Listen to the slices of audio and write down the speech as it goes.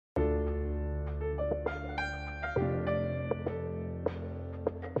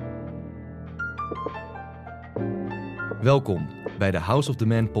Welkom bij de House of the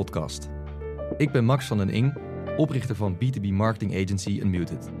Man podcast. Ik ben Max van den Ing, oprichter van B2B marketing agency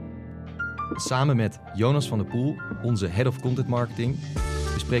Unmuted. Samen met Jonas van der Poel, onze Head of Content Marketing,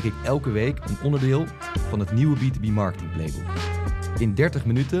 bespreek ik elke week een onderdeel van het nieuwe B2B marketing playbook. In 30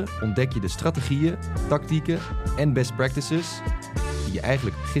 minuten ontdek je de strategieën, tactieken en best practices die je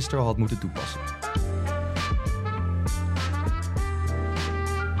eigenlijk gisteren al had moeten toepassen.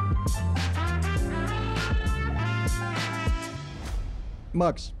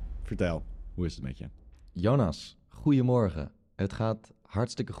 Max, vertel, hoe is het met je? Jonas, goedemorgen. Het gaat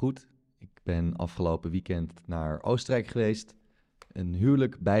hartstikke goed. Ik ben afgelopen weekend naar Oostenrijk geweest. Een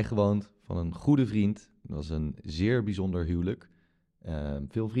huwelijk bijgewoond van een goede vriend. Dat was een zeer bijzonder huwelijk.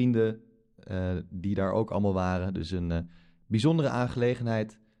 Veel vrienden die daar ook allemaal waren. Dus een bijzondere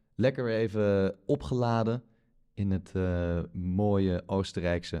aangelegenheid. Lekker weer even opgeladen in het mooie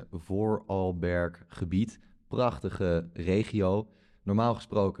Oostenrijkse Voorarlberggebied. Prachtige regio. Normaal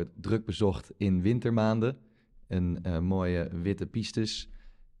gesproken druk bezocht in wintermaanden. Een mooie witte pistes.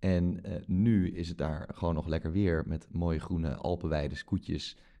 En nu is het daar gewoon nog lekker weer met mooie groene alpenweiden,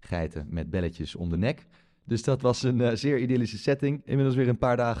 koetjes, geiten met belletjes om de nek. Dus dat was een zeer idyllische setting. Inmiddels weer een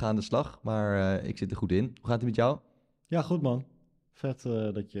paar dagen aan de slag, maar ik zit er goed in. Hoe gaat het met jou? Ja, goed man. Vet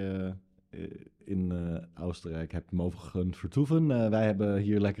dat je in Oostenrijk hebt mogen vertoeven. Wij hebben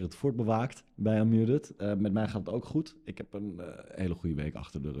hier lekker het fort bewaakt bij Unmuted. Met mij gaat het ook goed. Ik heb een hele goede week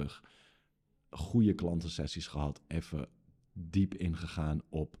achter de rug. Goede klantensessies gehad. Even diep ingegaan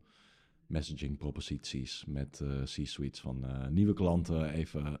op messaging proposities met C-suites van nieuwe klanten.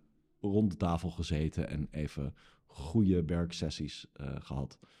 Even rond de tafel gezeten en even goede werksessies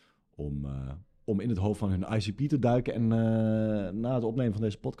gehad om in het hoofd van hun ICP te duiken. En na het opnemen van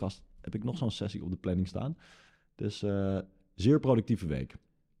deze podcast heb ik nog zo'n sessie op de planning staan. Dus zeer productieve week.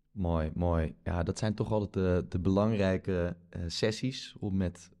 Mooi, mooi. Ja, dat zijn toch altijd de belangrijke sessies om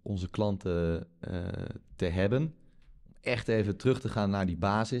met onze klanten te hebben. Echt even terug te gaan naar die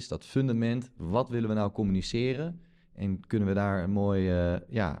basis, dat fundament. Wat willen we nou communiceren? En kunnen we daar een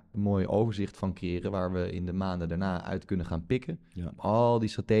mooi overzicht van creëren waar we in de maanden daarna uit kunnen gaan pikken. Ja. Al die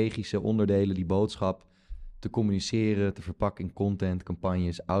strategische onderdelen, die boodschap te communiceren, te verpakken in content,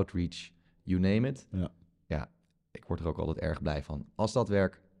 campagnes, outreach, you name it. Ja, ik word er ook altijd erg blij van. Als dat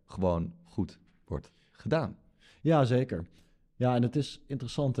werk gewoon goed wordt gedaan. Ja, zeker. Ja, en het is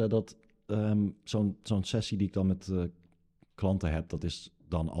interessant hè, dat zo'n sessie die ik dan met klanten heb, dat is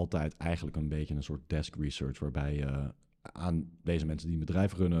dan altijd eigenlijk een beetje een soort desk research, waarbij je aan deze mensen die een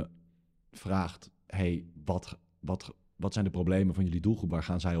bedrijf runnen vraagt, hey, wat zijn de problemen van jullie doelgroep? Waar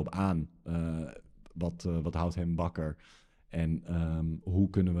gaan zij op aan? Wat houdt hem wakker? En hoe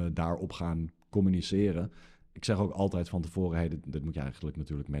kunnen we daarop gaan communiceren? Ik zeg ook altijd van tevoren, hey, dit moet je eigenlijk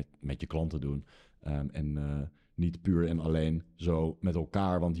natuurlijk met je klanten doen. En niet puur en alleen zo met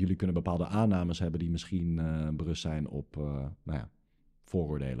elkaar, want jullie kunnen bepaalde aannames hebben die misschien berust zijn op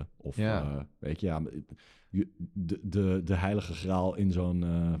vooroordelen. Of weet je, de heilige graal in zo'n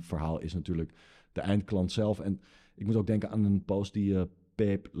verhaal is natuurlijk de eindklant zelf. En ik moet ook denken aan een post die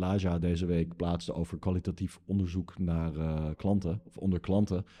Peep Laja deze week plaatste over kwalitatief onderzoek naar klanten, of onder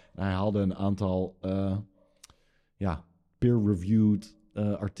klanten. En hij haalde een aantal peer-reviewed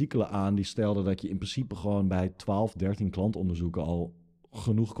artikelen aan die stelden dat je in principe gewoon bij 12, 13 klantonderzoeken al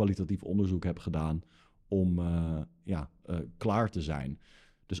genoeg kwalitatief onderzoek hebt gedaan om klaar te zijn.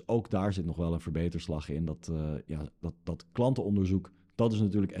 Dus ook daar zit nog wel een verbeterslag in. Dat klantenonderzoek, dat is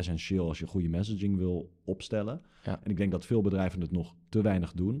natuurlijk essentieel als je goede messaging wil opstellen. Ja. En ik denk dat veel bedrijven het nog te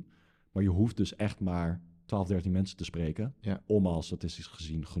weinig doen. Maar je hoeft dus echt maar 12, 13 mensen te spreken om al statistisch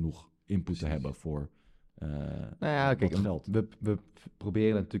gezien genoeg input te hebben voor kijk, geld. We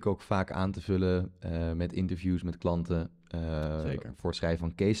proberen het natuurlijk ook vaak aan te vullen met interviews met klanten. Zeker. Voor het schrijven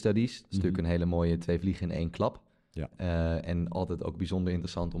van case studies. Dat is natuurlijk een hele mooie 2 vliegen in 1 klap. Ja. En altijd ook bijzonder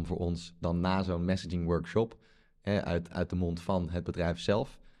interessant om voor ons dan na zo'n messaging workshop uit de mond van het bedrijf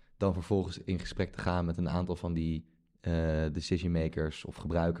zelf, dan vervolgens in gesprek te gaan met een aantal van die decision makers of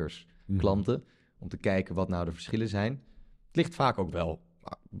gebruikers, klanten, om te kijken wat nou de verschillen zijn. Het ligt vaak ook wel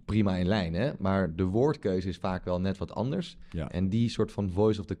prima in lijn, hè? Maar de woordkeuze is vaak wel net wat anders. Ja. En die soort van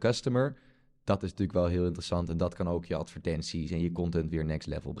voice of the customer, dat is natuurlijk wel heel interessant. En dat kan ook je advertenties en je content weer next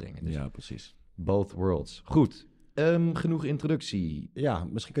level brengen. Dus Ja, precies. both worlds. Goed. Genoeg introductie. Ja,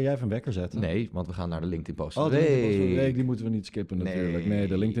 misschien kan jij even een wekker zetten. Nee, want we gaan naar de LinkedIn-post van Oh, de de LinkedIn-post van de week. week, die moeten we niet skippen natuurlijk. Nee,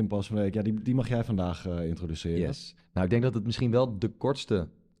 de LinkedIn-post van de week, ja, die mag jij vandaag introduceren. Yes. Nou, ik denk dat het misschien wel de kortste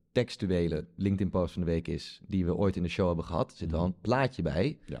textuele LinkedIn-post van de week is die we ooit in de show hebben gehad. Er zit wel een plaatje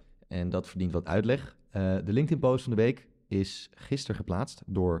bij. Ja. En dat verdient wat uitleg. De LinkedIn-post van de week is gisteren geplaatst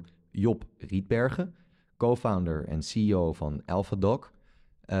door Job Rietbergen, co-founder en CEO van AlphaDoc.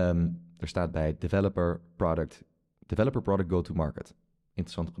 Er staat bij Developer Product Go-to-Market.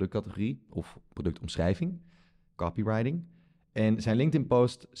 Interessante productcategorie of productomschrijving, copywriting. En zijn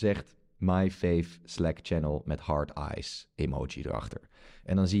LinkedIn-post zegt My fave Slack channel met hard eyes emoji erachter.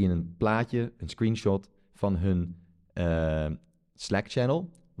 En dan zie je een plaatje, een screenshot van hun Slack channel,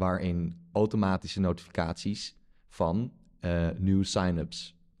 waarin automatische notificaties van nieuwe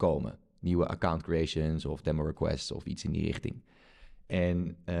sign-ups komen. Nieuwe account creations of demo requests of iets in die richting.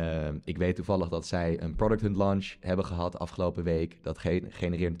 En ik weet toevallig dat zij een product hunt launch hebben gehad afgelopen week. Dat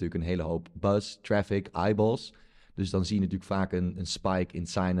genereert natuurlijk een hele hoop buzz, traffic, eyeballs. Dus dan zie je natuurlijk vaak een spike in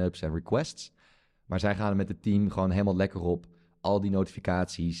sign-ups en requests. Maar zij gaan er met het team gewoon helemaal lekker op. Al die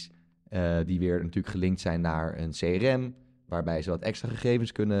notificaties die weer natuurlijk gelinkt zijn naar een CRM, waarbij ze wat extra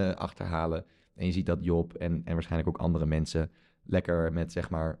gegevens kunnen achterhalen. En je ziet dat Job en waarschijnlijk ook andere mensen lekker met zeg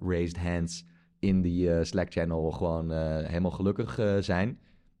maar raised hands in die Slack-channel gewoon helemaal gelukkig zijn.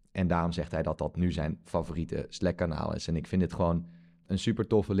 En daarom zegt hij dat dat nu zijn favoriete Slack-kanaal is. En ik vind dit gewoon een super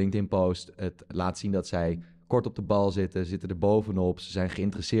toffe LinkedIn-post. Het laat zien dat zij kort op de bal zitten er bovenop. Ze zijn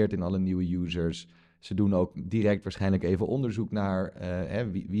geïnteresseerd in alle nieuwe users. Ze doen ook direct waarschijnlijk even onderzoek naar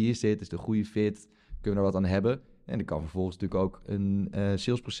wie is dit? Is het een goede fit? Kunnen we er wat aan hebben? En er kan vervolgens natuurlijk ook een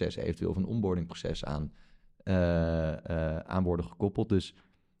salesproces eventueel of een onboardingproces aan worden gekoppeld. Dus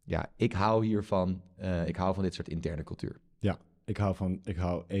ja, ik hou hiervan. Ik hou van dit soort interne cultuur. Ja, ik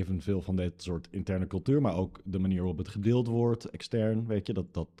hou evenveel van dit soort interne cultuur, maar ook de manier waarop het gedeeld wordt, extern, weet je,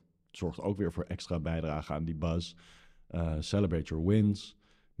 dat zorgt ook weer voor extra bijdrage aan die buzz. Celebrate your wins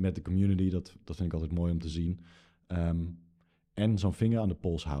met de community, dat vind ik altijd mooi om te zien. En zo'n vinger aan de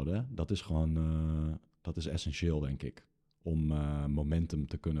pols houden, dat is gewoon, dat is essentieel, denk ik, om momentum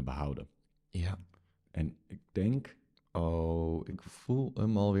te kunnen behouden. Ja. En ik denk... Oh, ik voel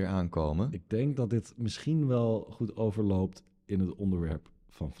hem alweer aankomen. Ik denk dat dit misschien wel goed overloopt in het onderwerp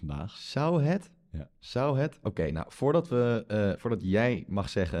van vandaag. Zou het? Ja. Zou het? Oké, nou, voordat jij mag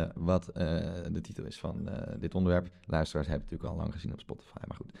zeggen wat de titel is van dit onderwerp. Luisteraars hebben het natuurlijk al lang gezien op Spotify,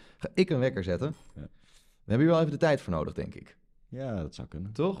 maar goed. Ga ik een wekker zetten. Ja. We hebben hier wel even de tijd voor nodig, denk ik. Ja, dat zou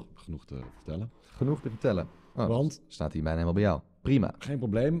kunnen. Toch? Genoeg te vertellen. Genoeg te vertellen. Oh, want staat hier bijna helemaal bij jou. Prima. Geen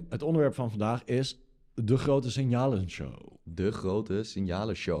probleem. Het onderwerp van vandaag is de Grote Signalenshow. De Grote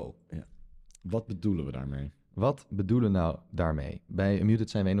Signalenshow. Ja. Wat bedoelen we daarmee? Wat bedoelen we nou daarmee? Bij Unmuted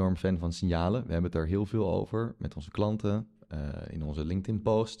zijn we enorm fan van signalen. We hebben het er heel veel over met onze klanten, in onze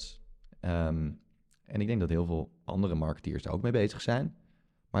LinkedIn-posts. En ik denk dat heel veel andere marketeers daar ook mee bezig zijn.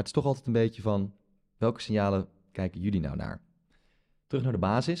 Maar het is toch altijd een beetje van, welke signalen kijken jullie nou naar? Terug naar de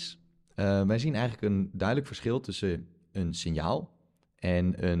basis. Wij zien eigenlijk een duidelijk verschil tussen een signaal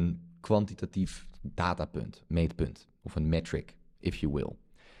en een kwantitatief datapunt, meetpunt of een metric, if you will.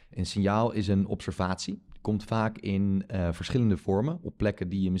 Een signaal is een observatie. Komt vaak in verschillende vormen, op plekken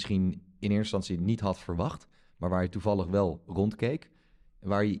die je misschien in eerste instantie niet had verwacht, maar waar je toevallig wel rondkeek,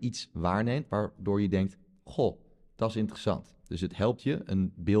 waar je iets waarneemt, waardoor je denkt, goh, dat is interessant. Dus het helpt je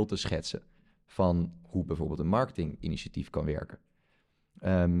een beeld te schetsen van hoe bijvoorbeeld een marketinginitiatief kan werken.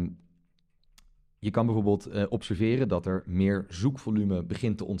 Je kan bijvoorbeeld observeren dat er meer zoekvolume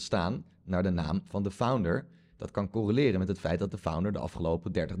begint te ontstaan naar de naam van de founder. Dat kan correleren met het feit dat de founder de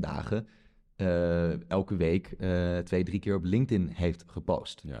afgelopen 30 dagen elke week 2-3 keer op LinkedIn heeft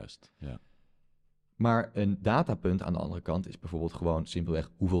gepost. Juist, ja. Maar een datapunt aan de andere kant is bijvoorbeeld gewoon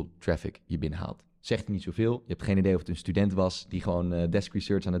simpelweg hoeveel traffic je binnenhaalt. Zegt niet zoveel. Je hebt geen idee of het een student was die gewoon desk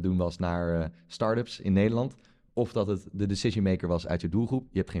research aan het doen was naar startups in Nederland. Of dat het de decision maker was uit je doelgroep.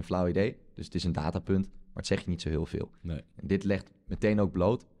 Je hebt geen flauw idee. Dus het is een datapunt, maar het zegt je niet zo heel veel. Nee. En dit legt meteen ook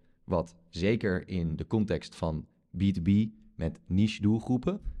bloot wat zeker in de context van B2B met niche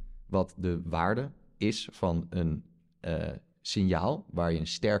doelgroepen, wat de waarde is van een signaal waar je een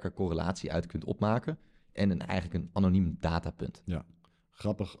sterke correlatie uit kunt opmaken en eigenlijk een anoniem datapunt. Ja,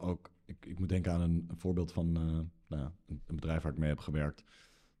 grappig ook. Ik moet denken aan een voorbeeld van een bedrijf waar ik mee heb gewerkt,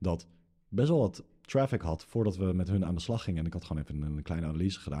 dat best wel wat traffic had voordat we met hun aan de slag gingen. En ik had gewoon even een kleine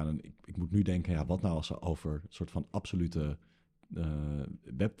analyse gedaan. En ik moet nu denken, ja, wat nou als ze over een soort van absolute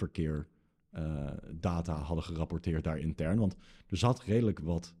webverkeer data hadden gerapporteerd daar intern. Want er zat redelijk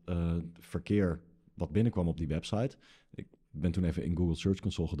wat verkeer wat binnenkwam op die website. Ik ben toen even in Google Search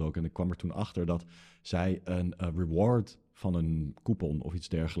Console gedoken en ik kwam er toen achter dat zij een reward van een coupon of iets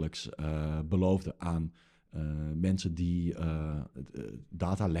dergelijks beloofden aan mensen die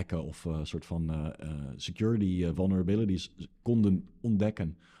data lekken of soort van security vulnerabilities konden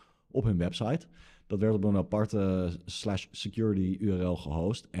ontdekken op hun website. Dat werd op een aparte /security URL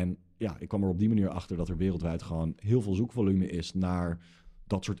gehost. En ja, ik kwam er op die manier achter dat er wereldwijd gewoon heel veel zoekvolume is naar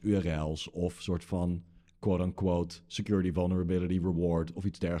dat soort URL's of soort van quote-unquote security vulnerability reward of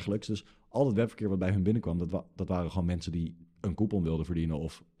iets dergelijks. Dus al het webverkeer wat bij hun binnenkwam, dat waren gewoon mensen die een coupon wilden verdienen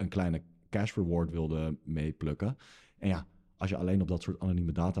of een kleine cash reward wilden meeplukken. En ja, als je alleen op dat soort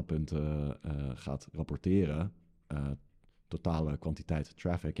anonieme datapunten gaat rapporteren, totale kwantiteit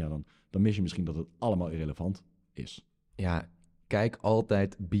traffic, ja, dan mis je misschien dat het allemaal irrelevant is. Ja, kijk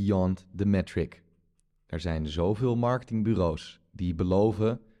altijd beyond the metric. Er zijn zoveel marketingbureaus die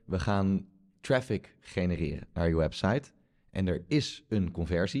beloven, we gaan traffic genereren naar je website. En er is een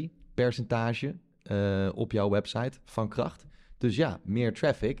conversiepercentage op jouw website van kracht. Dus ja, meer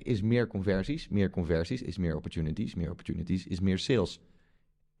traffic is meer conversies is meer opportunities is meer sales.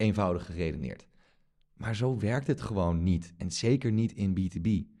 Eenvoudig geredeneerd. Maar zo werkt het gewoon niet. En zeker niet in B2B.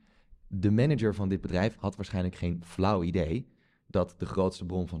 De manager van dit bedrijf had waarschijnlijk geen flauw idee dat de grootste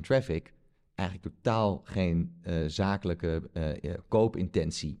bron van traffic eigenlijk totaal geen zakelijke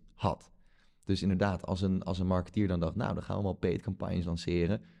koopintentie had. Dus inderdaad, als een marketeer dan dacht, nou, dan gaan we allemaal paid campagnes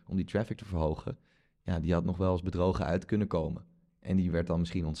lanceren om die traffic te verhogen. Ja, die had nog wel eens bedrogen uit kunnen komen. En die werd dan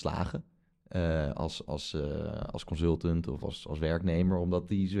misschien ontslagen als consultant of als werknemer, omdat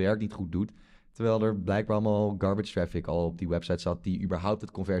hij zijn werk niet goed doet. Terwijl er blijkbaar allemaal garbage traffic al op die website zat die überhaupt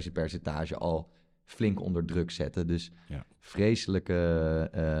het conversiepercentage al flink onder druk zetten. Dus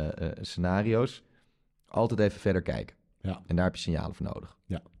vreselijke scenario's. Altijd even verder kijken. Ja. En daar heb je signalen voor nodig.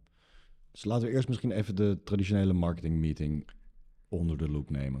 Ja. Dus laten we eerst misschien even de traditionele marketing meeting onder de loep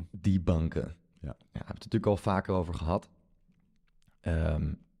nemen. Die banken. Ja. Ja, daar hebben we het natuurlijk al vaker over gehad.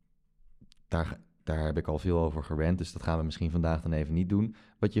 Daar heb ik al veel over gerant, dus dat gaan we misschien vandaag dan even niet doen.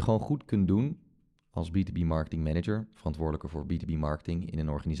 Wat je gewoon goed kunt doen als B2B marketing manager, verantwoordelijke voor B2B marketing in een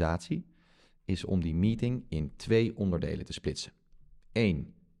organisatie, is om die meeting in 2 onderdelen te splitsen.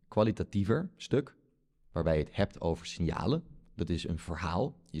 1 kwalitatiever stuk, waarbij je het hebt over signalen. Dat is een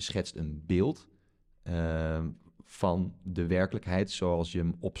verhaal. Je schetst een beeld van de werkelijkheid zoals je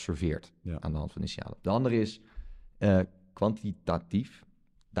hem observeert aan de hand van die signalen. De andere is kwantitatief,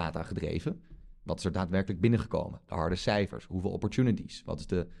 datagedreven. Wat is er daadwerkelijk binnengekomen? De harde cijfers. Hoeveel opportunities? Wat is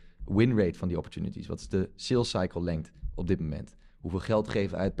de win rate van die opportunities? Wat is de sales cycle length op dit moment? Hoeveel geld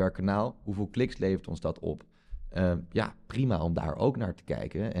geven we uit per kanaal? Hoeveel kliks levert ons dat op? Ja, prima om daar ook naar te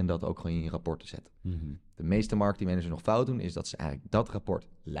kijken en dat ook gewoon in je rapport te zetten. Mm-hmm. De meeste marketingmanagers nog fout doen, is dat ze eigenlijk dat rapport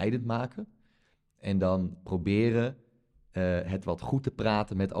leidend maken en dan proberen het wat goed te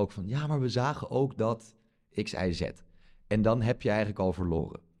praten met ook van, ja, maar we zagen ook dat X, Y, Z. En dan heb je eigenlijk al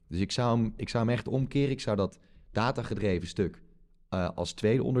verloren. Dus ik zou hem echt omkeren. Ik zou dat datagedreven stuk als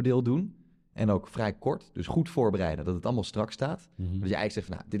tweede onderdeel doen. En ook vrij kort, dus goed voorbereiden, dat het allemaal strak staat. Mm-hmm. Dat je eigenlijk zegt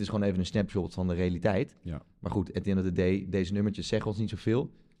van, nou, dit is gewoon even een snapshot van de realiteit. Ja. Maar goed, at the end of the day, deze nummertjes zeggen ons niet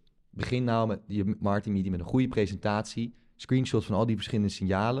zoveel. Begin nou met je marketing meeting met een goede presentatie, screenshots van al die verschillende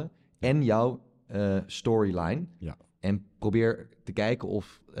signalen en jouw storyline. Ja. En probeer te kijken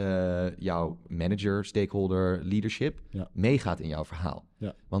of jouw manager, stakeholder, leadership meegaat in jouw verhaal.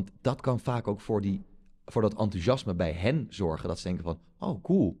 Ja. Want dat kan vaak ook voor dat enthousiasme bij hen zorgen. Dat ze denken van, oh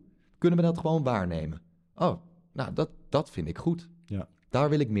cool, kunnen we dat gewoon waarnemen? Oh, nou dat vind ik goed. Ja. Daar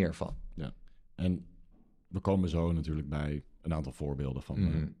wil ik meer van. Ja. En we komen zo natuurlijk bij een aantal voorbeelden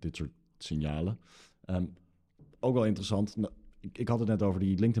van dit soort signalen. Ook wel interessant. Ik had het net over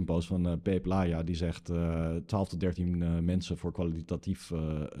die LinkedIn-post van Peep Laya. Die zegt 12 tot 13 mensen voor kwalitatief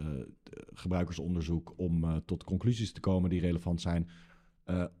gebruikersonderzoek om tot conclusies te komen die relevant zijn.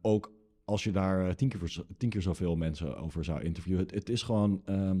 Ook als je daar 10 keer zoveel mensen over zou interviewen. Het is gewoon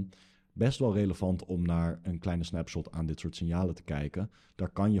best wel relevant om naar een kleine snapshot aan dit soort signalen te kijken. Daar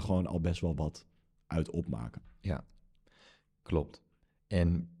kan je gewoon al best wel wat uit opmaken. Ja, klopt.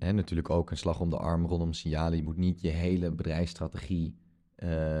 En natuurlijk ook een slag om de arm rondom signalen. Je moet niet je hele bedrijfsstrategie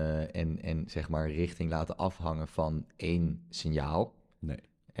en zeg maar richting laten afhangen van 1 signaal. Nee.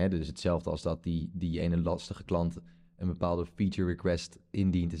 Dus hetzelfde als dat die ene lastige klant een bepaalde feature request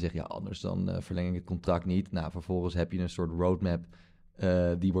indient en zegt, ja, anders dan verleng ik het contract niet. Nou, vervolgens heb je een soort roadmap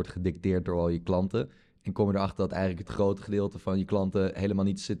die wordt gedicteerd door al je klanten. En kom je erachter dat eigenlijk het grote gedeelte van je klanten helemaal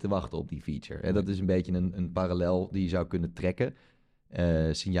niet zit te wachten op die feature. Nee. Dat is een beetje een parallel die je zou kunnen trekken.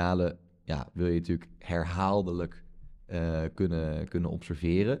 Signalen wil je natuurlijk herhaaldelijk kunnen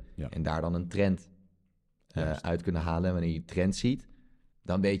observeren. Ja. En daar dan een trend uit kunnen halen. En wanneer je trend ziet,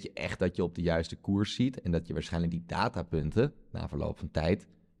 dan weet je echt dat je op de juiste koers ziet. En dat je waarschijnlijk die datapunten na verloop van tijd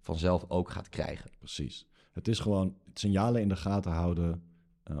vanzelf ook gaat krijgen. Precies. Het is gewoon signalen in de gaten houden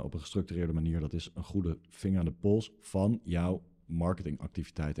op een gestructureerde manier. Dat is een goede vinger aan de pols van jouw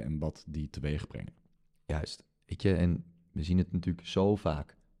marketingactiviteiten en wat die teweeg brengen. Juist. Weet je, en we zien het natuurlijk zo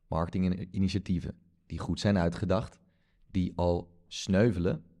vaak. Marketinginitiatieven die goed zijn uitgedacht, die al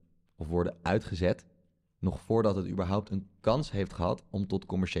sneuvelen of worden uitgezet nog voordat het überhaupt een kans heeft gehad om tot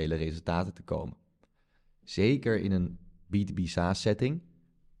commerciële resultaten te komen. Zeker in een B2B SaaS-setting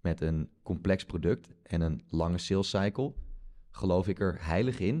met een complex product en een lange sales cycle geloof ik er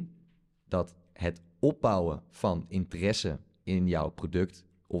heilig in dat het opbouwen van interesse in jouw product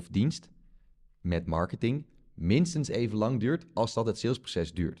of dienst met marketing minstens even lang duurt als dat het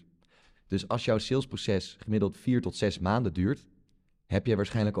salesproces duurt. Dus als jouw salesproces gemiddeld 4 tot 6 maanden duurt, heb je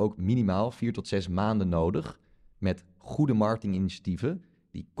waarschijnlijk ook minimaal 4 tot 6 maanden nodig met goede marketinginitiatieven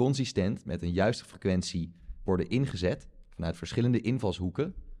die consistent met een juiste frequentie worden ingezet vanuit verschillende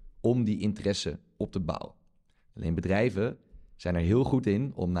invalshoeken om die interesse op te bouwen. Alleen bedrijven zijn er heel goed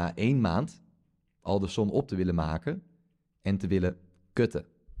in om na 1 maand al de som op te willen maken en te willen kutten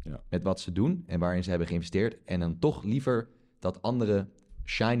met wat ze doen en waarin ze hebben geïnvesteerd en dan toch liever dat andere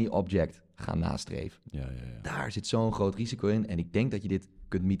shiny object gaan nastreven. Ja. Daar zit zo'n groot risico in en ik denk dat je dit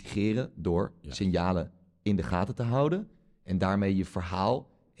kunt mitigeren door signalen in de gaten te houden en daarmee je verhaal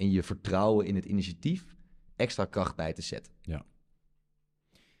en je vertrouwen in het initiatief extra kracht bij te zetten.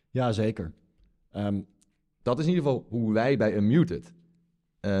 Ja, zeker. Dat is in ieder geval hoe wij bij Unmuted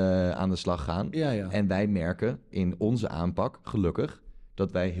aan de slag gaan. Ja. En wij merken in onze aanpak, gelukkig,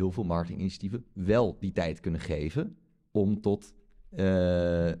 dat wij heel veel marketinginitiatieven wel die tijd kunnen geven om tot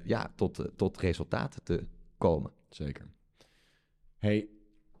resultaten te komen. Zeker. Hey,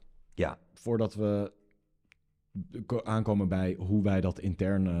 voordat we aankomen bij hoe wij dat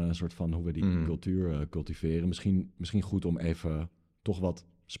interne soort van, hoe we die cultuur cultiveren, misschien goed om even toch wat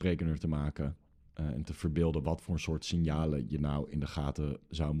sprekender te maken en te verbeelden wat voor een soort signalen je nou in de gaten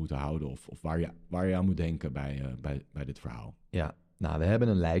zou moeten houden of waar je aan moet denken bij dit verhaal. Ja, nou, we hebben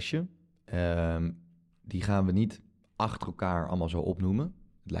een lijstje. Die gaan we niet achter elkaar allemaal zo opnoemen.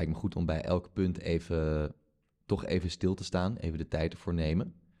 Het lijkt me goed om bij elk punt toch even stil te staan, even de tijd ervoor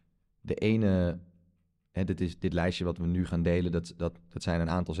nemen. De ene, dit lijstje wat we nu gaan delen, dat zijn een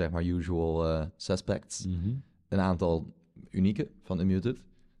aantal, zeg maar, usual suspects. Mm-hmm. Een aantal unieke van Unmuted.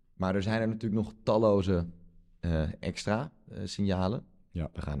 Maar er zijn er natuurlijk nog talloze extra signalen. Ja.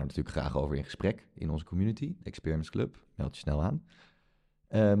 We gaan er natuurlijk graag over in gesprek in onze community, de Experience Club. Meld je snel aan.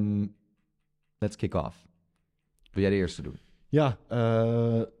 Let's kick off. Wil jij de eerste doen? Ja,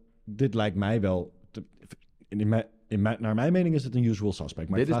 dit lijkt mij wel... naar mijn mening is het een usual suspect.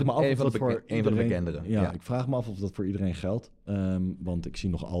 Maar dit ik vraag me af een of dat voor een van de bekendere. Ja, ik vraag me af of dat voor iedereen geldt. Want ik zie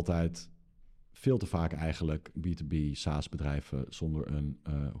nog altijd veel te vaak eigenlijk B2B SaaS-bedrijven zonder een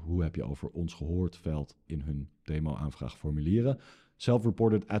hoe heb je over ons gehoord veld in hun demo-aanvraag formulieren.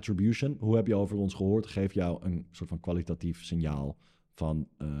 Self-reported attribution, hoe heb je over ons gehoord, geeft jou een soort van kwalitatief signaal van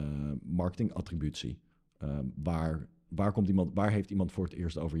marketingattributie. Waar heeft iemand voor het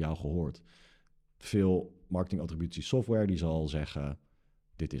eerst over jou gehoord? Veel marketingattributie software die zal zeggen,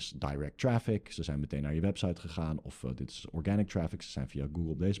 dit is direct traffic, ze zijn meteen naar je website gegaan, of dit is organic traffic, ze zijn via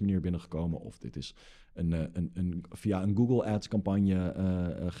Google op deze manier binnengekomen, of dit is via een Google Ads campagne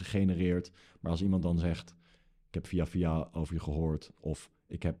gegenereerd. Maar als iemand dan zegt, ik heb via over je gehoord, of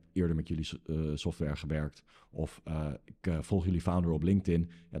ik heb eerder met jullie software gewerkt, of ik volg jullie founder op LinkedIn,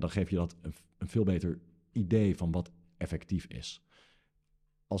 ja, dan geef je dat een veel beter idee van wat effectief is.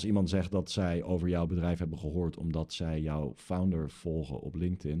 Als iemand zegt dat zij over jouw bedrijf hebben gehoord omdat zij jouw founder volgen op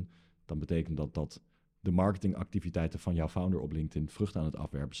LinkedIn, dan betekent dat de marketingactiviteiten van jouw founder op LinkedIn vrucht aan het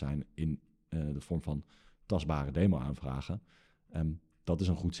afwerpen zijn in de vorm van tastbare demo-aanvragen. Dat is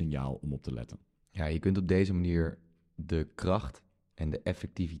een goed signaal om op te letten. Ja, je kunt op deze manier de kracht en de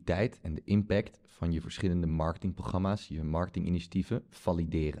effectiviteit en de impact van je verschillende marketingprogramma's, je marketinginitiatieven,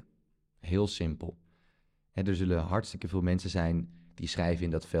 valideren. Heel simpel. En er zullen hartstikke veel mensen zijn die schrijven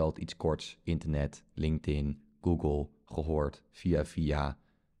in dat veld iets korts, internet, LinkedIn, Google, gehoord, via,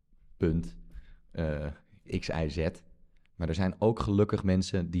 punt, x, y, z. Maar er zijn ook gelukkig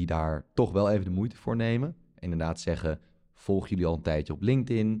mensen die daar toch wel even de moeite voor nemen. Inderdaad zeggen, volg jullie al een tijdje op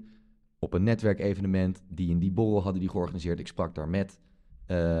LinkedIn, op een netwerkevenement, die en die borrel hadden die georganiseerd. Ik sprak daar met,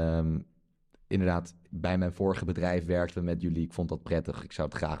 inderdaad, bij mijn vorige bedrijf werkten we met jullie. Ik vond dat prettig, ik zou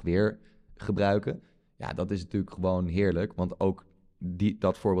het graag weer gebruiken. Ja, dat is natuurlijk gewoon heerlijk, want ook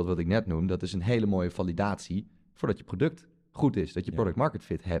dat voorbeeld wat ik net noem, dat is een hele mooie validatie voordat je product goed is, dat je product market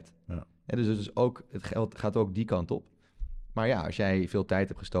fit hebt. Ja. En dus ook, het geld gaat ook die kant op. Maar ja, als jij veel tijd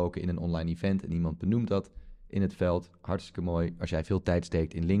hebt gestoken in een online event en iemand benoemt dat in het veld, hartstikke mooi. Als jij veel tijd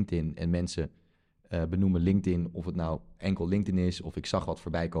steekt in LinkedIn en mensen benoemen LinkedIn, of het nou enkel LinkedIn is, of ik zag wat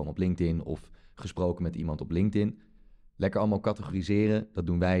voorbij komen op LinkedIn, of gesproken met iemand op LinkedIn. Lekker allemaal categoriseren. Dat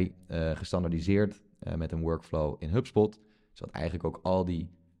doen wij gestandaardiseerd met een workflow in HubSpot. Zodat eigenlijk ook al die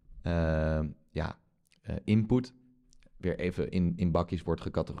input weer even in bakjes wordt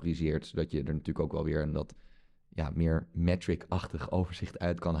gecategoriseerd, zodat je er natuurlijk ook wel weer een dat meer metric-achtig overzicht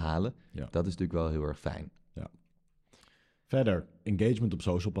uit kan halen. Ja. Dat is natuurlijk wel heel erg fijn. Ja. Verder, engagement op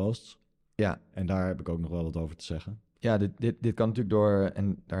social posts. Ja. En daar heb ik ook nog wel wat over te zeggen. Ja, dit kan natuurlijk door, en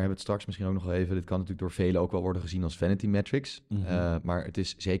daar hebben we het straks misschien ook nog wel even, dit kan natuurlijk door velen ook wel worden gezien als vanity metrics. Maar het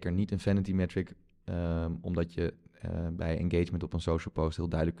is zeker niet een vanity metric, omdat je bij engagement op een social post heel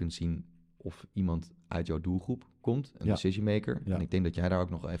duidelijk kunt zien of iemand uit jouw doelgroep komt, een decision maker. Ja. En ik denk dat jij daar ook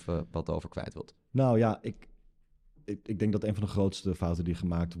nog even wat over kwijt wilt. Nou ja, ik denk dat een van de grootste fouten die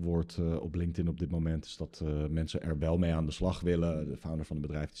gemaakt wordt op LinkedIn op dit moment is dat mensen er wel mee aan de slag willen. De founder van het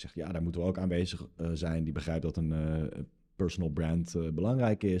bedrijf die zegt, ja, daar moeten we ook aanwezig zijn. Die begrijpt dat een personal brand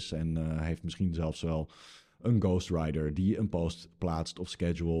belangrijk is en heeft misschien zelfs wel een ghostwriter die een post plaatst of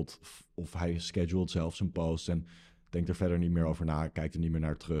scheduled. Of hij scheduled zelfs een post en denkt er verder niet meer over na, kijkt er niet meer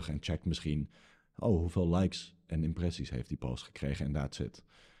naar terug en checkt misschien, hoeveel likes en impressies heeft die post gekregen en that's it.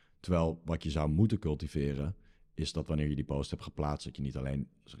 Terwijl wat je zou moeten cultiveren is dat wanneer je die post hebt geplaatst, dat je niet alleen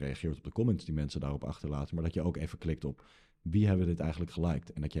reageert op de comments die mensen daarop achterlaten, maar dat je ook even klikt op wie hebben dit eigenlijk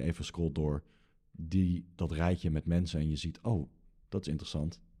geliked. En dat je even scrolt door dat rijtje met mensen en je ziet, dat is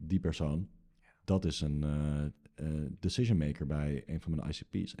interessant. Die persoon, dat is een decision maker bij een van mijn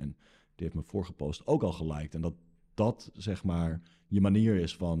ICP's. En die heeft mijn vorige post ook al geliked. En dat zeg maar je manier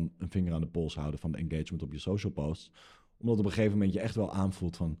is van een vinger aan de pols houden van de engagement op je social posts. Omdat op een gegeven moment je echt wel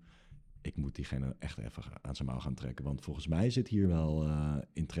aanvoelt van, ik moet diegene echt even aan zijn mouw gaan trekken. Want volgens mij zit hier wel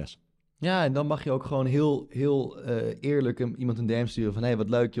interesse. Ja, en dan mag je ook gewoon heel eerlijk iemand een DM sturen van, hey, wat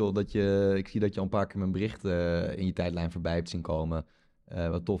leuk joh, ik zie dat je al een paar keer mijn bericht in je tijdlijn voorbij hebt zien komen.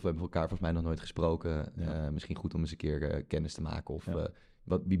 Wat tof, we hebben elkaar volgens mij nog nooit gesproken. Ja. Misschien goed om eens een keer kennis te maken. Of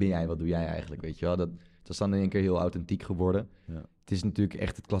wie ben jij, wat doe jij eigenlijk, weet je wel? Dat is dan in één keer heel authentiek geworden. Ja. Het is natuurlijk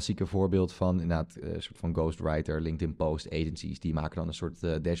echt het klassieke voorbeeld van inderdaad een soort van ghostwriter, LinkedIn post agencies. Die maken dan een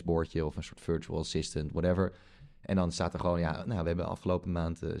soort dashboardje of een soort virtual assistant, whatever. En dan staat er gewoon, we hebben afgelopen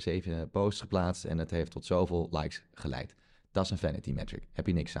maand 7 posts geplaatst en het heeft tot zoveel likes geleid. Dat is een vanity metric. Heb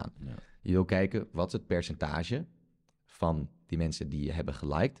je niks aan. Ja. Je wil kijken, wat is het percentage van die mensen die je hebben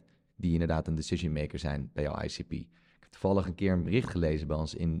geliked, die inderdaad een decision maker zijn bij jouw ICP. Ik heb toevallig een keer een bericht gelezen bij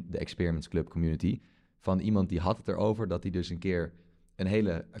ons in de Experiments Club community van iemand die had het erover dat hij dus een keer een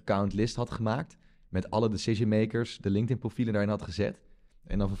hele accountlist had gemaakt met alle decision makers, de LinkedIn profielen daarin had gezet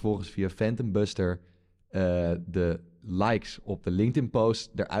en dan vervolgens via Phantom Buster de likes op de LinkedIn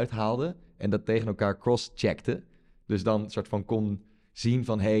post eruit haalde en dat tegen elkaar cross-checkte. Dus dan soort van kon zien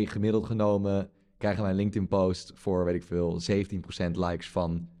van, hey, gemiddeld genomen krijgen wij een LinkedIn post voor, weet ik veel, 17% likes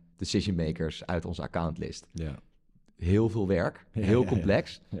van decision makers uit onze accountlist. Ja. Heel veel werk, heel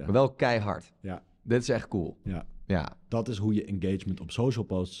complex, maar wel keihard. Ja. Dit is echt cool. Ja. Dat is hoe je engagement op social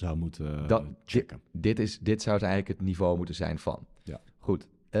posts zou moeten checken. Dit zou eigenlijk het niveau moeten zijn van. Ja. Goed.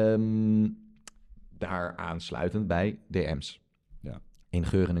 Daar aansluitend bij DM's. Ja. In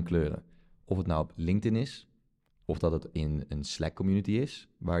geuren en kleuren. Of het nou op LinkedIn is, of dat het in een Slack community is,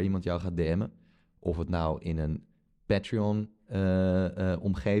 waar iemand jou gaat DM'en. Of het nou in een Patreon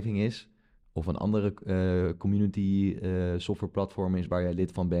omgeving is, of een andere community software platform is waar jij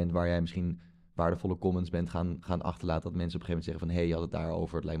lid van bent, waar jij misschien waardevolle comments bent gaan achterlaten, dat mensen op een gegeven moment zeggen van, hey, je had het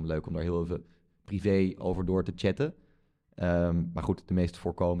daarover, het lijkt me leuk om daar heel even privé over door te chatten. Maar goed, de meest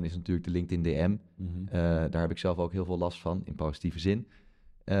voorkomende is natuurlijk de LinkedIn DM. Mm-hmm. Daar heb ik zelf ook heel veel last van, in positieve zin.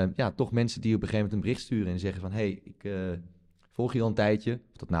 Toch mensen die op een gegeven moment een bericht sturen en zeggen van, hey, ik volg je al een tijdje,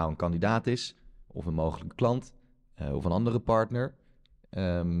 of dat nou een kandidaat is, of een mogelijke klant, of een andere partner,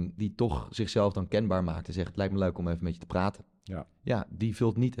 die toch zichzelf dan kenbaar maakt en zegt, het lijkt me leuk om even met je te praten. Ja, die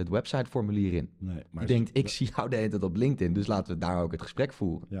vult niet het websiteformulier in. Nee, maar die denkt, ik zie jou de hele tijd op LinkedIn, dus laten we daar ook het gesprek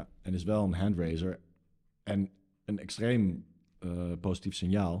voeren. Ja, en is wel een handraiser en een extreem positief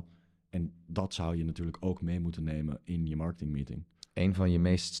signaal. En dat zou je natuurlijk ook mee moeten nemen in je marketingmeeting. Een van je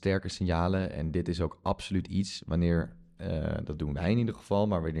meest sterke signalen, en dit is ook absoluut iets, wanneer, dat doen wij in ieder geval,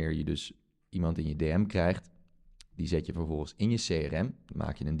 maar wanneer je dus iemand in je DM krijgt, die zet je vervolgens in je CRM,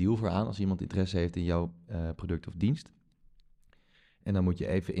 maak je een deal voor aan als iemand interesse heeft in jouw product of dienst. En dan moet je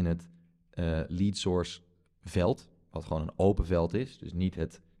even in het lead source veld, wat gewoon een open veld is, dus niet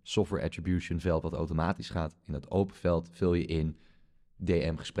het software attribution veld wat automatisch gaat. In dat open veld vul je in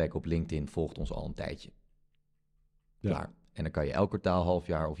DM-gesprek op LinkedIn, volgt ons al een tijdje. Klaar. Ja. En dan kan je elk kwartaal,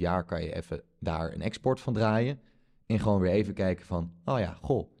 halfjaar of jaar, kan je even daar een export van draaien. En gewoon weer even kijken van,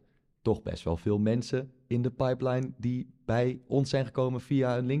 toch best wel veel mensen in de pipeline die bij ons zijn gekomen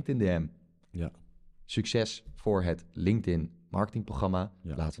via een LinkedIn DM. Ja. Succes voor het LinkedIn marketingprogramma.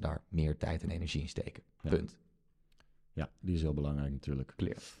 Ja. Laten we daar meer tijd en energie in steken. Ja. Punt. Ja, die is heel belangrijk natuurlijk.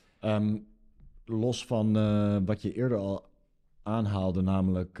 Clear. los van wat je eerder al aanhaalde,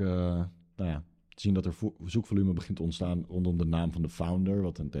 namelijk zien dat er zoekvolume begint te ontstaan rondom de naam van de founder,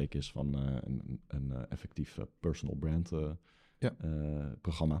 wat een teken is van een effectief personal brand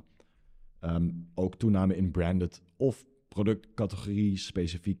programma. Ook toename in branded of productcategorie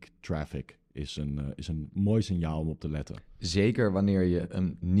specifiek traffic is een mooi signaal om op te letten. Zeker wanneer je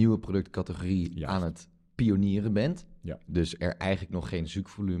een nieuwe productcategorie aan het pionieren bent. Ja. Dus er eigenlijk nog geen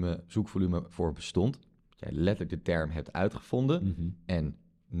zoekvolume voor bestond. Dat jij letterlijk de term hebt uitgevonden en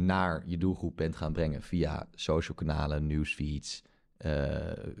naar je doelgroep bent gaan brengen via social kanalen, nieuwsfeeds,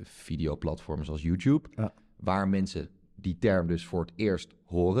 videoplatforms als YouTube. Ja. Waar mensen die term dus voor het eerst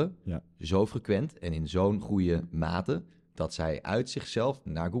horen. Ja. Zo frequent en in zo'n goede mate dat zij uit zichzelf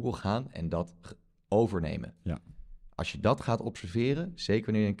naar Google gaan en dat overnemen. Ja. Als je dat gaat observeren, zeker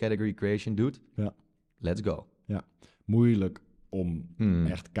wanneer je een category creation doet, let's go. Ja, moeilijk om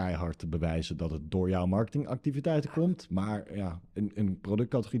echt keihard te bewijzen dat het door jouw marketingactiviteiten komt. Maar ja, een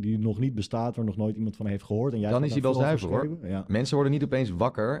productcategorie die nog niet bestaat, waar nog nooit iemand van heeft gehoord. En jij dan is die wel zuiver, hoor. Ja. Mensen worden niet opeens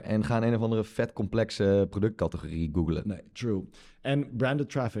wakker en gaan een of andere vet complexe productcategorie googlen. Nee, true. En branded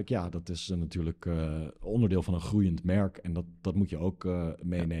traffic, ja, dat is natuurlijk onderdeel van een groeiend merk. En dat moet je ook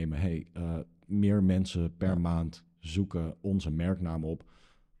meenemen. Ja. Meer mensen per maand zoeken onze merknaam op.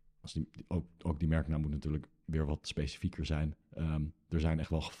 Ook die merknaam moet natuurlijk weer wat specifieker zijn. Er zijn echt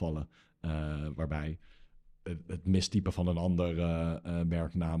wel gevallen waarbij het mistypen van een andere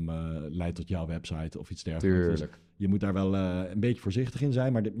merknaam leidt tot jouw website of iets dergelijks. Dus je moet daar wel een beetje voorzichtig in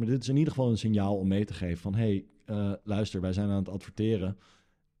zijn. Maar dit is in ieder geval een signaal om mee te geven van luister, wij zijn aan het adverteren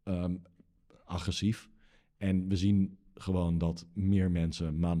agressief. En we zien gewoon dat meer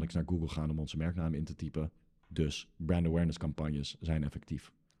mensen maandelijks naar Google gaan om onze merknaam in te typen. Dus brand awareness campagnes zijn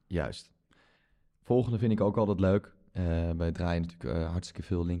effectief. Juist. Volgende vind ik ook altijd leuk. Wij draaien natuurlijk hartstikke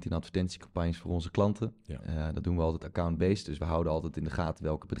veel LinkedIn advertentiecampagnes voor onze klanten. Ja. Dat doen we altijd account-based. Dus we houden altijd in de gaten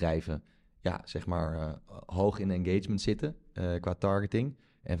welke bedrijven hoog in engagement zitten qua targeting.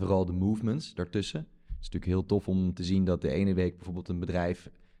 En vooral de movements daartussen. Het is natuurlijk heel tof om te zien dat de ene week bijvoorbeeld een bedrijf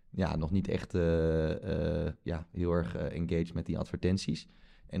nog niet echt heel erg engaged met die advertenties.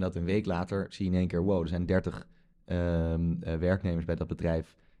 En dat een week later zie je in één keer, wow, er zijn 30 werknemers bij dat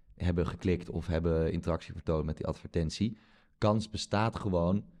bedrijf hebben geklikt of hebben interactie vertoond met die advertentie. Kans bestaat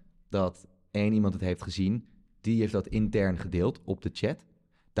gewoon dat iemand het heeft gezien, die heeft dat intern gedeeld op de chat.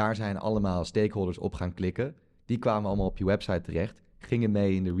 Daar zijn allemaal stakeholders op gaan klikken. Die kwamen allemaal op je website terecht, gingen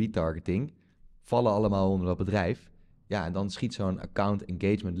mee in de retargeting, vallen allemaal onder dat bedrijf. Ja, en dan schiet zo'n account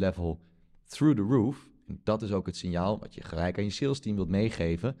engagement level through the roof. En dat is ook het signaal wat je gelijk aan je sales team wilt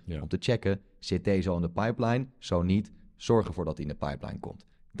meegeven om te checken, zit deze al in de pipeline? Zo niet, zorg ervoor dat hij in de pipeline komt.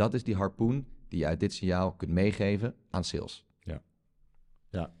 Dat is die harpoen die je uit dit signaal kunt meegeven aan sales.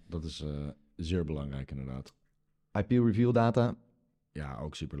 Ja, dat is zeer belangrijk inderdaad. IP reveal data. Ja,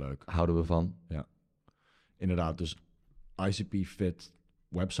 ook superleuk. Houden we van. Ja, inderdaad. Dus ICP fit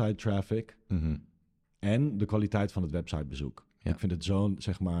website traffic en de kwaliteit van het websitebezoek. Ja. Ik vind het zo'n,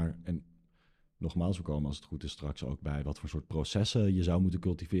 en nogmaals, we komen als het goed is straks ook bij wat voor soort processen je zou moeten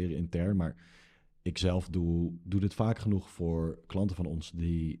cultiveren intern, maar ik zelf doe dit vaak genoeg voor klanten van ons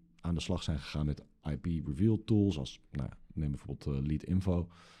die aan de slag zijn gegaan met IP reveal tools, als neem bijvoorbeeld Lead Info,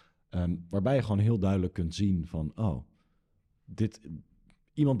 waarbij je gewoon heel duidelijk kunt zien van,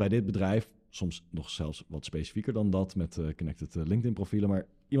 iemand bij dit bedrijf, soms nog zelfs wat specifieker dan dat met connected LinkedIn profielen, maar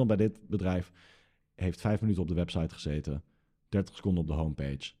iemand bij dit bedrijf heeft 5 minuten op de website gezeten, 30 seconden op de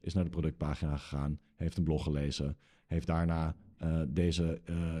homepage, is naar de productpagina gegaan, heeft een blog gelezen, heeft daarna deze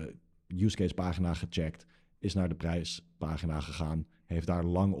use case pagina gecheckt, is naar de prijspagina gegaan, heeft daar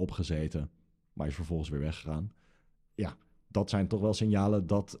lang op gezeten, maar is vervolgens weer weggegaan. Ja, dat zijn toch wel signalen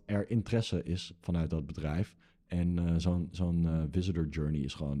dat er interesse is vanuit dat bedrijf. En zo'n visitor journey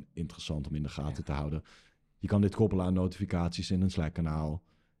is gewoon interessant om in de gaten te houden. Je kan dit koppelen aan notificaties in een Slack-kanaal.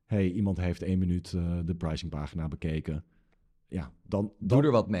 Iemand heeft 1 minuut de pricingpagina bekeken. Ja, dan doe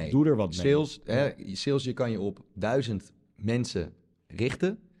er wat mee. Doe er wat sales, mee. Sales, je kan je op 1000 mensen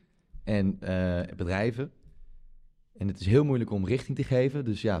richten en bedrijven. En het is heel moeilijk om richting te geven.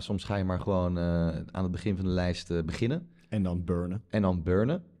 Dus ja, soms ga je maar gewoon aan het begin van de lijst beginnen. En dan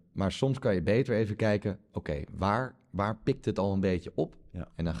burnen. Maar soms kan je beter even kijken, oké, waar pikt het al een beetje op?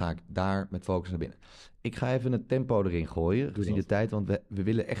 Ja. En dan ga ik daar met focus naar binnen. Ik ga even het tempo erin gooien, gezien de tijd. Want we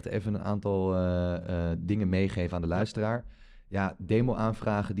willen echt even een aantal dingen meegeven aan de luisteraar. Ja,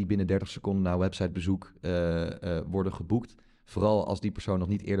 demo-aanvragen die binnen 30 seconden na websitebezoek worden geboekt. Vooral als die persoon nog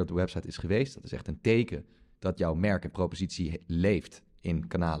niet eerder op de website is geweest. Dat is echt een teken dat jouw merk en propositie leeft in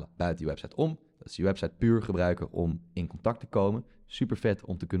kanalen buiten je website om. Dat is je website puur gebruiken om in contact te komen. Super vet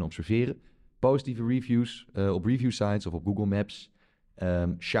om te kunnen observeren. positieve reviews op review sites of op Google Maps.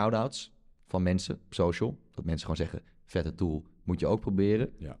 Shout-outs van mensen op social. Dat mensen gewoon zeggen, vette tool, moet je ook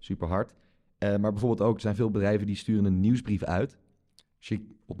proberen. Ja. Super hard. Maar bijvoorbeeld ook, er zijn veel bedrijven die sturen een nieuwsbrief uit. Dus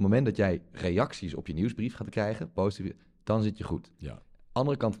op het moment dat jij reacties op je nieuwsbrief gaat krijgen, positieve, dan zit je goed. Ja.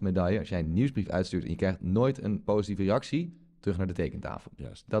 Andere kant van de medaille, als jij een nieuwsbrief uitstuurt en je krijgt nooit een positieve reactie, terug naar de tekentafel.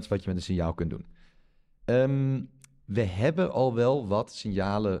 Juist. Dat is wat je met een signaal kunt doen. We hebben al wel wat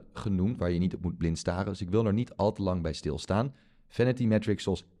signalen genoemd waar je niet op moet blind staren. Dus ik wil er niet al te lang bij stilstaan. Vanity metrics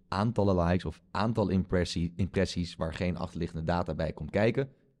zoals aantallen likes of aantal impressies waar geen achterliggende data bij komt kijken,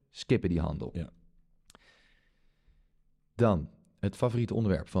 skippen die handel. Ja. Dan het favoriete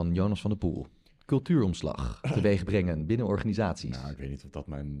onderwerp van Jonas van der Poel. Cultuuromslag teweeg brengen binnen organisaties. Nou, ik weet niet of dat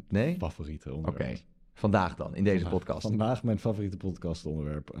mijn Nee? favoriete onderwerp Oké. is. Vandaag dan, in deze podcast. Vandaag mijn favoriete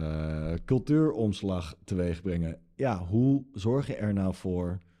podcastonderwerp. Cultuuromslag teweeg brengen. Ja, hoe zorg je er nou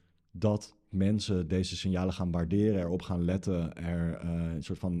voor dat mensen deze signalen gaan waarderen, erop gaan letten, er een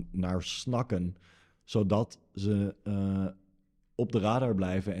soort van naar snakken, zodat ze op de radar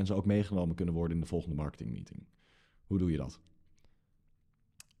blijven en ze ook meegenomen kunnen worden in de volgende marketingmeeting? Hoe doe je dat?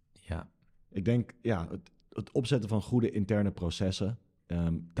 Ja, Ik denk, ja, het opzetten van goede interne processen.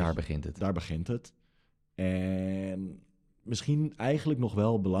 daar begint het. Daar begint het. En misschien eigenlijk nog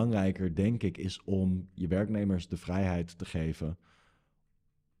wel belangrijker, denk ik, is om je werknemers de vrijheid te geven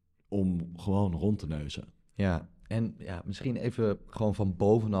om gewoon rond te neuzen. Ja, en ja, misschien even gewoon van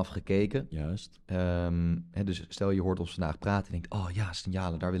bovenaf gekeken. Juist. Dus stel je hoort ons vandaag praten en denkt, oh ja,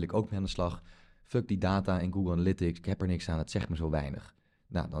 signalen, daar wil ik ook mee aan de slag. Fuck die data en Google Analytics, ik heb er niks aan, het zegt me zo weinig.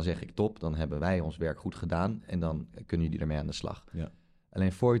 Nou, dan zeg ik top, dan hebben wij ons werk goed gedaan en dan kunnen jullie ermee aan de slag. Ja.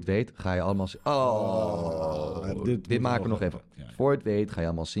 Alleen voor je het weet ga je allemaal... dit maken we nog even. Ja. Voor je het weet ga je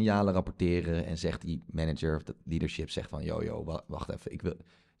allemaal signalen rapporteren en zegt die manager of de leadership zegt van, wacht even,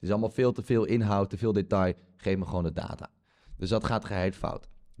 het is allemaal veel te veel inhoud, te veel detail, geef me gewoon de data. Dus dat gaat geheid fout.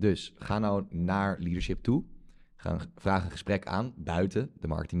 Dus ga nou naar leadership toe, vraag een gesprek aan buiten de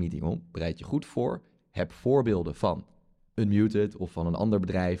marketingmeeting om, bereid je goed voor, heb voorbeelden van Unmuted of van een ander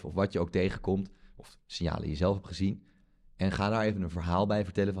bedrijf of wat je ook tegenkomt, of signalen je zelf hebt gezien. En ga daar even een verhaal bij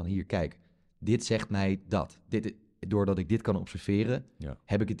vertellen van hier, kijk, dit zegt mij dat. Doordat ik dit kan observeren,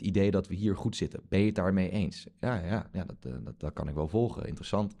 heb ik het idee dat we hier goed zitten. Ben je het daarmee eens? Ja, dat kan ik wel volgen.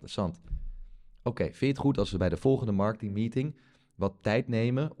 Interessant. Oké, vind je het goed als we bij de volgende marketingmeeting wat tijd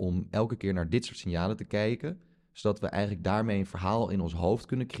nemen om elke keer naar dit soort signalen te kijken, zodat we eigenlijk daarmee een verhaal in ons hoofd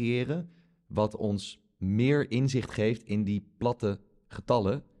kunnen creëren, wat ons meer inzicht geeft in die platte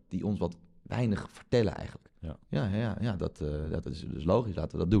getallen die ons wat weinig vertellen eigenlijk. Ja, dat is dus logisch.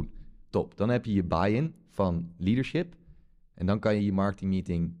 Laten we dat doen. Top. Dan heb je je buy-in van leadership. En dan kan je je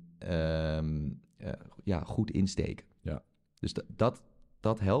marketingmeeting goed insteken. Ja. Dus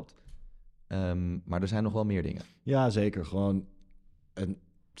dat helpt. Maar er zijn nog wel meer dingen. Ja, zeker. Gewoon een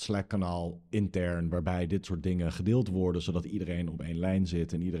Slack-kanaal intern waarbij dit soort dingen gedeeld worden, zodat iedereen op één lijn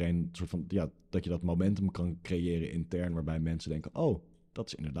zit en iedereen soort van, dat je dat momentum kan creëren intern, waarbij mensen denken, oh, dat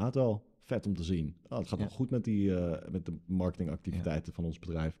is inderdaad wel vet om te zien. Oh, het gaat wel goed met de marketingactiviteiten van ons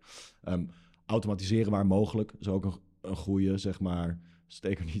bedrijf. Automatiseren waar mogelijk is ook een goede, zeg maar.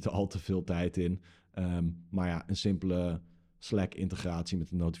 Steek er niet al te veel tijd in. Maar ja, een simpele Slack-integratie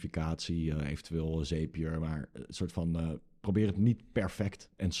met een notificatie, eventueel Zapier, maar een soort van probeer het niet perfect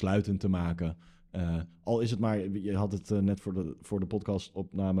en sluitend te maken. Al is het maar, je had het net voor de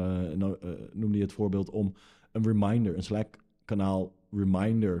podcastopname, noemde je het voorbeeld om een reminder, een Slack-kanaal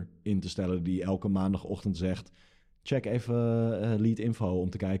reminder in te stellen die elke maandagochtend zegt, check even lead info om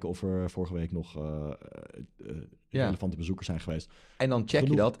te kijken of er vorige week nog relevante bezoekers zijn geweest. En dan check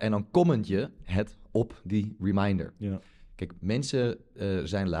je dat en dan comment je het op die reminder. Ja. Kijk, mensen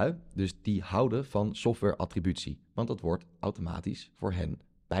zijn lui, dus die houden van software-attributie. Want dat wordt automatisch voor hen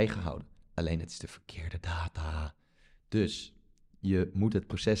bijgehouden. Alleen het is de verkeerde data. Dus je moet het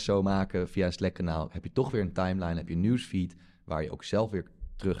proces zo maken via een Slack-kanaal. Heb je toch weer een timeline, heb je een nieuwsfeed, waar je ook zelf weer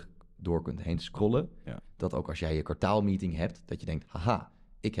terug door kunt heen scrollen. Ja. Dat ook als jij je kwartaalmeeting hebt, dat je denkt, haha,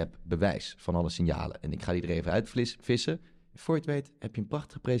 ik heb bewijs van alle signalen. En ik ga die er even uitvissen. Voor je het weet heb je een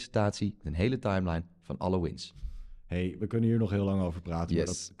prachtige presentatie, een hele timeline van alle wins. Hey, we kunnen hier nog heel lang over praten. Yes.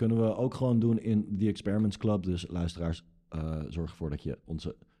 Maar dat kunnen we ook gewoon doen in The Experiments Club. Dus luisteraars, zorg ervoor dat je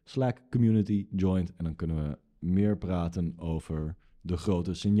onze Slack community joint. En dan kunnen we meer praten over de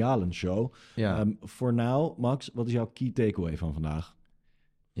Grote Signalenshow. Ja. Voor now, Max, wat is jouw key takeaway van vandaag?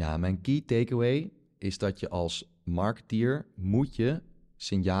 Ja, mijn key takeaway is dat je als marketeer moet je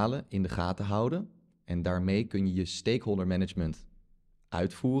signalen in de gaten houden. En daarmee kun je je stakeholder management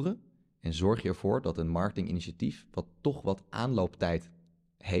uitvoeren. En zorg je ervoor dat een marketinginitiatief wat toch wat aanlooptijd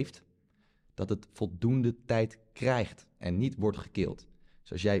heeft, dat het voldoende tijd krijgt en niet wordt gekild.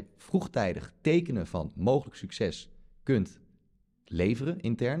 Dus als jij vroegtijdig tekenen van mogelijk succes kunt leveren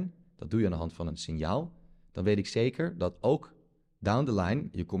intern, dat doe je aan de hand van een signaal, dan weet ik zeker dat ook down the line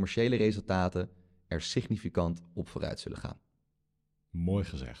je commerciële resultaten er significant op vooruit zullen gaan. Mooi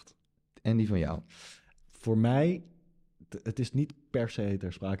gezegd. En die van jou? Voor mij, het is niet per se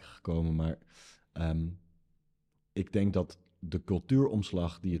ter sprake gekomen, maar ik denk dat de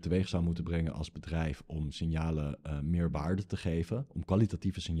cultuuromslag die je teweeg zou moeten brengen als bedrijf om signalen meer waarde te geven, om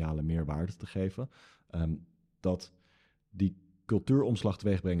kwalitatieve signalen meer waarde te geven, dat die cultuuromslag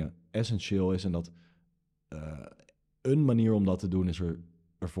teweeg brengen essentieel is en dat een manier om dat te doen is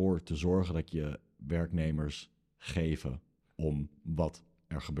ervoor te zorgen dat je werknemers geven om wat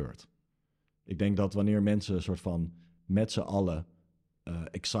er gebeurt. Ik denk dat wanneer mensen een soort van met z'n allen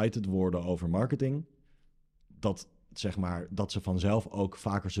excited worden over marketing, dat ze vanzelf ook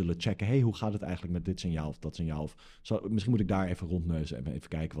vaker zullen checken, hey, hoe gaat het eigenlijk met dit signaal of dat signaal? Of misschien moet ik daar even rondneuzen en even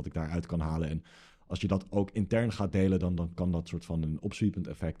kijken wat ik daaruit kan halen. En als je dat ook intern gaat delen, dan kan dat soort van een opzwepend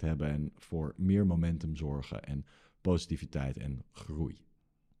effect hebben en voor meer momentum zorgen en positiviteit en groei.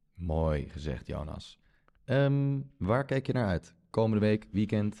 Mooi gezegd, Jonas. Waar kijk je naar uit? Komende week,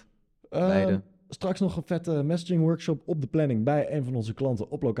 weekend, beide? Straks nog een vette messaging workshop op de planning bij een van onze klanten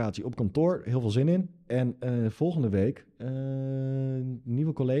op locatie op kantoor. Heel veel zin in. En volgende week een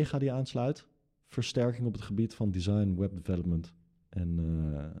nieuwe collega die aansluit. Versterking op het gebied van design, web development. En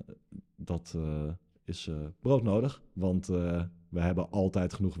dat is broodnodig, want we hebben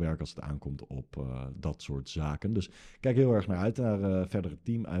altijd genoeg werk als het aankomt op dat soort zaken. Dus kijk heel erg naar uit, naar verdere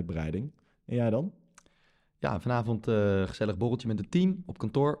teamuitbreiding. En jij dan? Ja, vanavond gezellig borreltje met het team op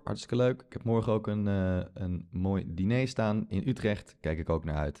kantoor. Hartstikke leuk. Ik heb morgen ook een mooi diner staan in Utrecht. Kijk ik ook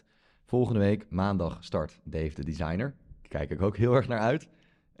naar uit. Volgende week, maandag, start Dave de Designer. Kijk ik ook heel erg naar uit.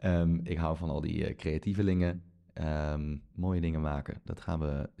 Ik hou van al die creatievelingen. Mooie dingen maken. Dat gaan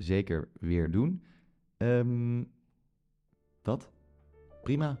we zeker weer doen. Dat?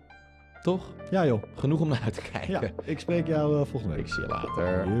 Prima. Toch? Ja joh. Genoeg om naar uit te kijken. Ja, ik spreek jou volgende week. Ik zie je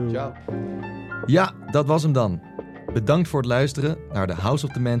later. Yo. Ciao. Ja, dat was hem dan. Bedankt voor het luisteren naar de House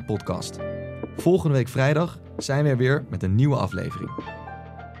of the Man podcast. Volgende week vrijdag zijn we er weer met een nieuwe aflevering.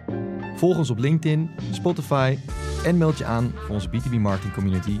 Volg ons op LinkedIn, Spotify en meld je aan voor onze B2B marketing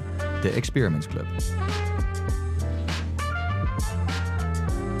community, de Experiments Club.